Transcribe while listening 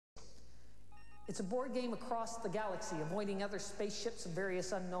It's a board game across the galaxy, avoiding other spaceships and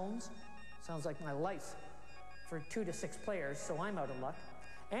various unknowns. Sounds like my life for 2 to 6 players, so I'm out of luck.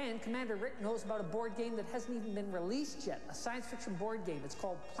 And Commander Rick knows about a board game that hasn't even been released yet, a science fiction board game. It's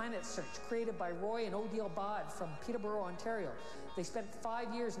called Planet Search, created by Roy and Odile Bod from Peterborough, Ontario. They spent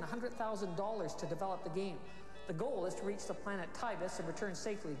 5 years and $100,000 to develop the game. The goal is to reach the planet Tibus and return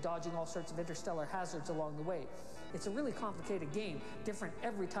safely, dodging all sorts of interstellar hazards along the way. It's a really complicated game, different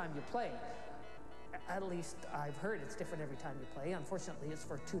every time you play. At least I've heard it's different every time you play. Unfortunately, it's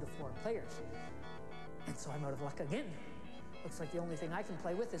for 2 to 4 players. And so I'm out of luck again. Looks like the only thing I can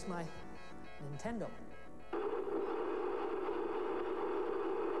play with is my Nintendo.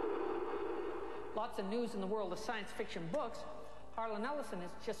 Lots of news in the world of science fiction books. Harlan Ellison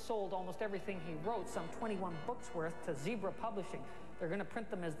has just sold almost everything he wrote, some 21 books worth, to Zebra Publishing. They're going to print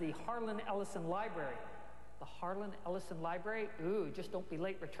them as the Harlan Ellison Library. The Harlan Ellison Library? Ooh, just don't be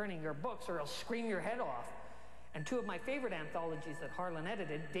late returning your books or I'll scream your head off. And 2 of my favorite anthologies that Harlan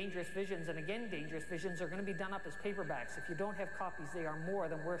edited, Dangerous Visions and Again Dangerous Visions, are going to be done up as paperbacks. If you don't have copies, they are more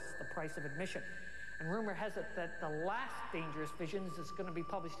than worth the price of admission. And rumor has it that the last Dangerous Visions is going to be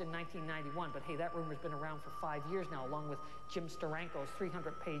published in 1991. But hey, that rumor's been around for 5 years now, along with Jim Steranko's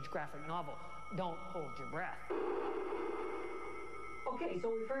 300-page graphic novel. Don't hold your breath. Okay,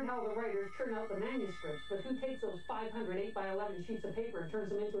 so we've heard how the writers turn out the manuscripts, but who takes those 500 8x11 sheets of paper and turns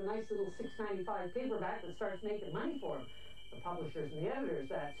them into a nice little $6.95 paperback that starts making money for them? The publishers and the editors,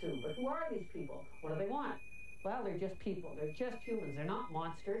 that's who. But who are these people? What do they want? Well, they're just people. They're just humans. They're not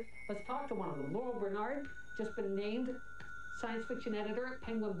monsters. Let's talk to one of them. Laurel Bernard, just been named science fiction editor at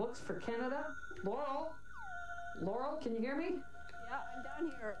Penguin Books for Canada. Laurel? Laurel, can you hear me? Yeah, I'm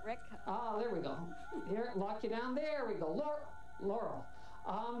down here, Rick. Ah, there we go. Here, lock you down. There we go. Laurel.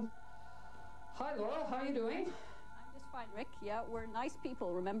 Hi, Laurel. How are you doing? I'm just fine, Rick. Yeah, we're nice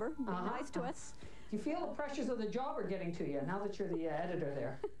people, remember? Be nice to us. Do you feel the pressures of the job are getting to you now that you're the editor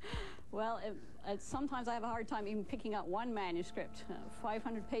there? Well, sometimes I have a hard time even picking up one manuscript.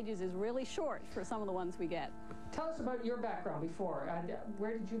 500 pages is really short for some of the ones we get. Tell us about your background before.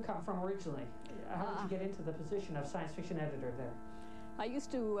 Where did you come from originally? How did you get into the position of science fiction editor there? I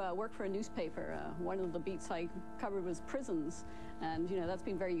used to work for a newspaper. One of the beats I covered was prisons, and you know that's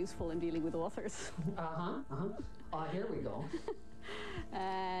been very useful in dealing with authors. Here we go.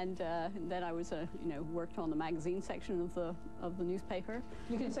 And then I was, worked on the magazine section of the newspaper.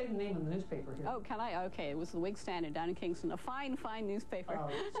 You can say the name of the newspaper here. Oh, can I? Okay, it was the Whig Standard down in Kingston. A fine, fine newspaper.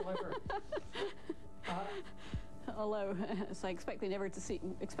 Oh, so I've heard. Although, so I expected never to see.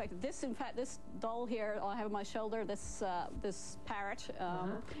 Expected this. In fact, this doll here I have on my shoulder. This this parrot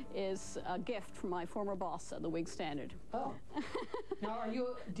is a gift from my former boss at the Whig Standard. Oh. Now,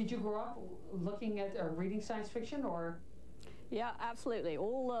 did you grow up looking at or reading science fiction, or? Yeah, absolutely.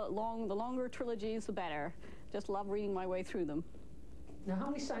 All the longer trilogies, the better. Just love reading my way through them.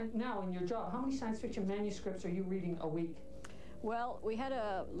 Now, now in your job, how many science fiction manuscripts are you reading a week? Well, we had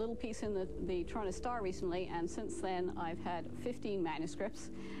a little piece in the Toronto Star recently, and since then I've had 15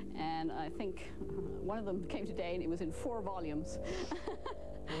 manuscripts, and I think one of them came today, and it was in 4 volumes.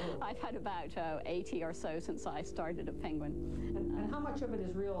 I've had about 80 or so since I started at Penguin. And how much of it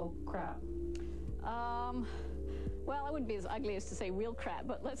is real crap? Well, I wouldn't be as ugly as to say real crap,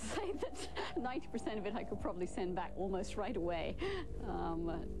 but let's say that 90% of it I could probably send back almost right away.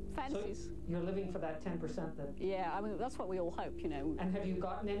 Fantasies. So you're living for that 10% that... Yeah, I mean, that's what we all hope, you know. And have you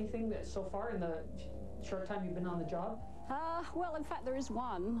gotten anything that so far in the short time you've been on the job? Well, in fact, there is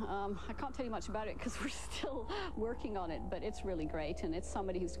one. I can't tell you much about it because we're still working on it, but it's really great, and it's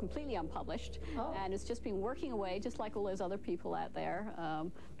somebody who's completely unpublished, and it's just been working away, just like all those other people out there,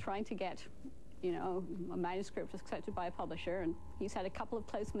 trying to get, you know, a manuscript accepted by a publisher, and he's had a couple of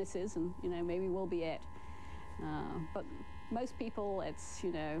close misses, and, you know, maybe we'll be it. But most people, it's,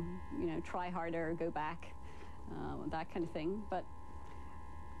 you know, try harder, go back, that kind of thing. But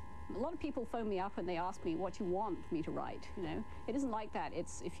a lot of people phone me up and they ask me what you want me to write, you know. It isn't like that.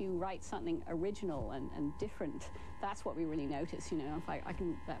 It's if you write something original and different, that's what we really notice, you know. If I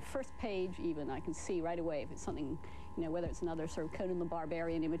can, that first page even, I can see right away if it's something, you know, whether it's another sort of Conan the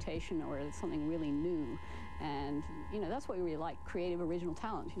Barbarian imitation or it's something really new. And, you know, that's what we really like, creative, original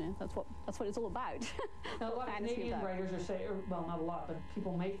talent, you know. That's what it's all about. Now, a lot of Canadian writers are saying, well, not a lot, but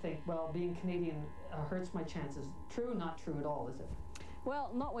people may think, well, being Canadian hurts my chances. True, not true at all, is it?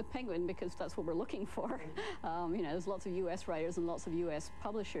 Well, not with Penguin, because that's what we're looking for. You know, there's lots of U.S. writers and lots of U.S.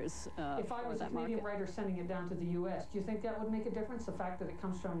 publishers. If I was a Canadian writer sending it down to the U.S., do you think that would make a difference, the fact that it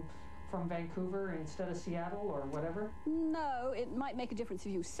comes from Vancouver instead of Seattle or whatever? No, it might make a difference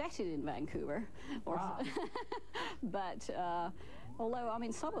if you set it in Vancouver. Or but Although, I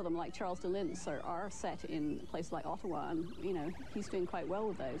mean, some of them, like Charles de Lintz, are set in places like Ottawa, and, you know, he's doing quite well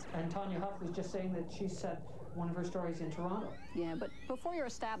with those. And Tanya Huff was just saying that she set one of her stories in Toronto. Yeah, but before you're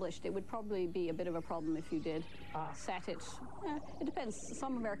established, it would probably be a bit of a problem if you did set it. It depends.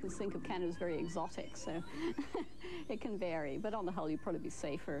 Some Americans think of Canada as very exotic, so it can vary. But on the whole, you'd probably be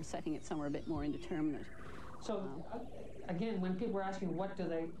safer setting it somewhere a bit more indeterminate. So, again, when people are asking what do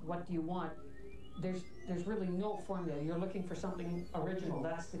you want, there's really no formula. You're looking for something original.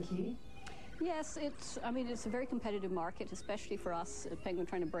 That's the key. Yes, I mean, it's a very competitive market, especially for us at Penguin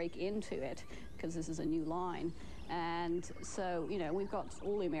trying to break into it, because this is a new line. And so, you know, we've got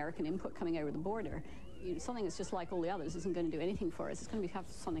all the American input coming over the border. You know, something that's just like all the others isn't going to do anything for us. It's going to have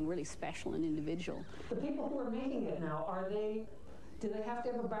something really special and individual. The people who are making it now, do they have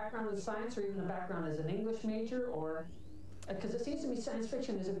to have a background in science or even a background as an English major? Or because it seems to me science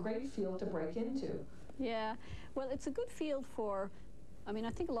fiction is a great field to break into. Yeah, well, it's a good field for, I mean,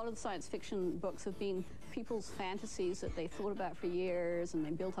 I think a lot of the science fiction books have been people's fantasies that they thought about for years, and they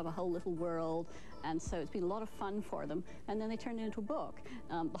built up a whole little world, and so it's been a lot of fun for them, and then they turned it into a book.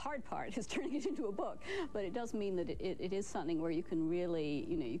 The hard part is turning it into a book, but it does mean that it is something where you can really,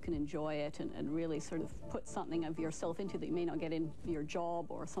 you know, you can enjoy it and really sort of put something of yourself into that you may not get in your job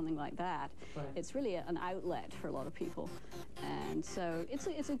or something like that. Right. It's really an outlet for a lot of people, and so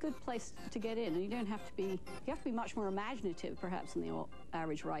it's a good place to get in, and you have to be much more imaginative perhaps than the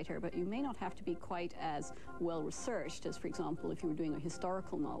average writer, but you may not have to be quite as well researched as, for example, if you were doing a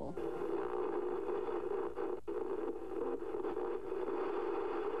historical novel.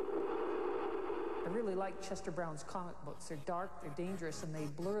 I really like Chester Brown's comic books. They're dark, they're dangerous, and they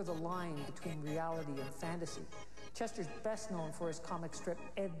blur the line between reality and fantasy. Chester's best known for his comic strip,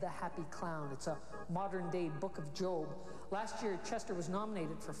 Ed the Happy Clown. It's a modern-day Book of Job. Last year, Chester was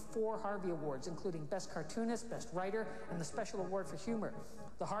nominated for 4 Harvey Awards, including Best Cartoonist, Best Writer, and the Special Award for Humor.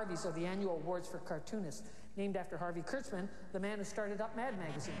 The Harveys are the annual awards for cartoonists, named after Harvey Kurtzman, the man who started up Mad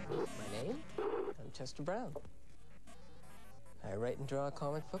Magazine. My name? I'm Chester Brown. I write and draw a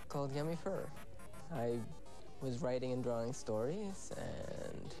comic book called Yummy Fur. I was writing and drawing stories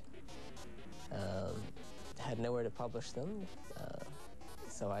and had nowhere to publish them,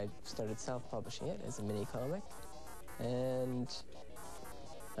 so I started self-publishing it as a mini-comic, and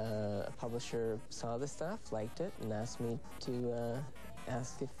a publisher saw the stuff, liked it, and asked me to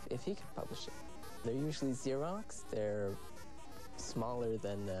ask if he could publish it. They're usually Xerox. They're smaller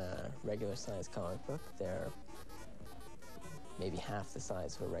than a regular-sized comic book. They're maybe half the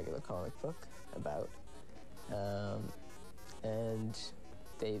size of a regular comic book, about, and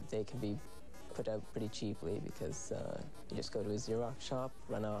they can be put out pretty cheaply because you just go to a Xerox shop,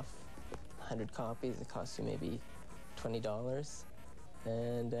 run off 100 copies. It costs you maybe $20,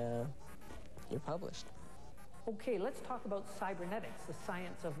 and you're published. Okay, let's talk about cybernetics, the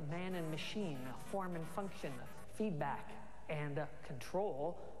science of man and machine, form and function, feedback, and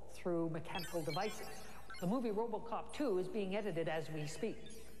control through mechanical devices. The movie RoboCop 2 is being edited as we speak.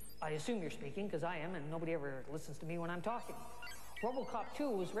 I assume you're speaking, because I am, and nobody ever listens to me when I'm talking. RoboCop 2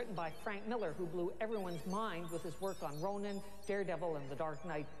 was written by Frank Miller, who blew everyone's mind with his work on Ronin, Daredevil, and The Dark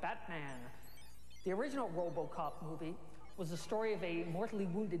Knight Batman. The original RoboCop movie was the story of a mortally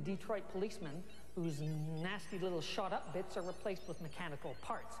wounded Detroit policeman whose nasty little shot-up bits are replaced with mechanical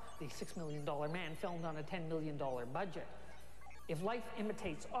parts. The $6 million man filmed on a $10 million budget. If life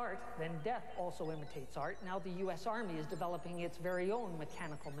imitates art, then death also imitates art. Now the U.S. Army is developing its very own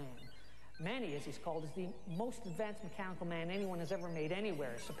mechanical man. Manny, as he's called, is the most advanced mechanical man anyone has ever made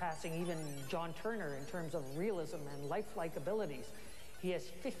anywhere, surpassing even John Turner in terms of realism and lifelike abilities. He has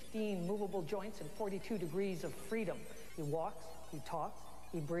 15 movable joints and 42 degrees of freedom. He walks, he talks,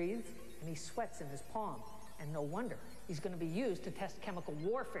 he breathes, and he sweats in his palm. And no wonder, he's going to be used to test chemical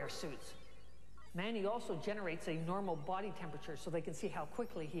warfare suits. Manny also generates a normal body temperature so they can see how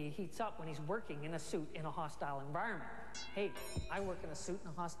quickly he heats up when he's working in a suit in a hostile environment. Hey, I work in a suit in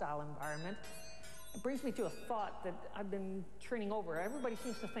a hostile environment. It brings me to a thought that I've been turning over. Everybody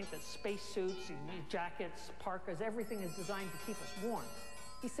seems to think that spacesuits, jackets, parkas, everything is designed to keep us warm.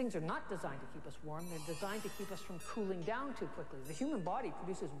 These things are not designed to keep us warm. They're designed to keep us from cooling down too quickly. The human body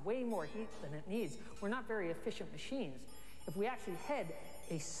produces way more heat than it needs. We're not very efficient machines. If we actually had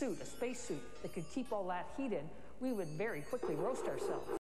a suit, a spacesuit, that could keep all that heat in, we would very quickly roast ourselves.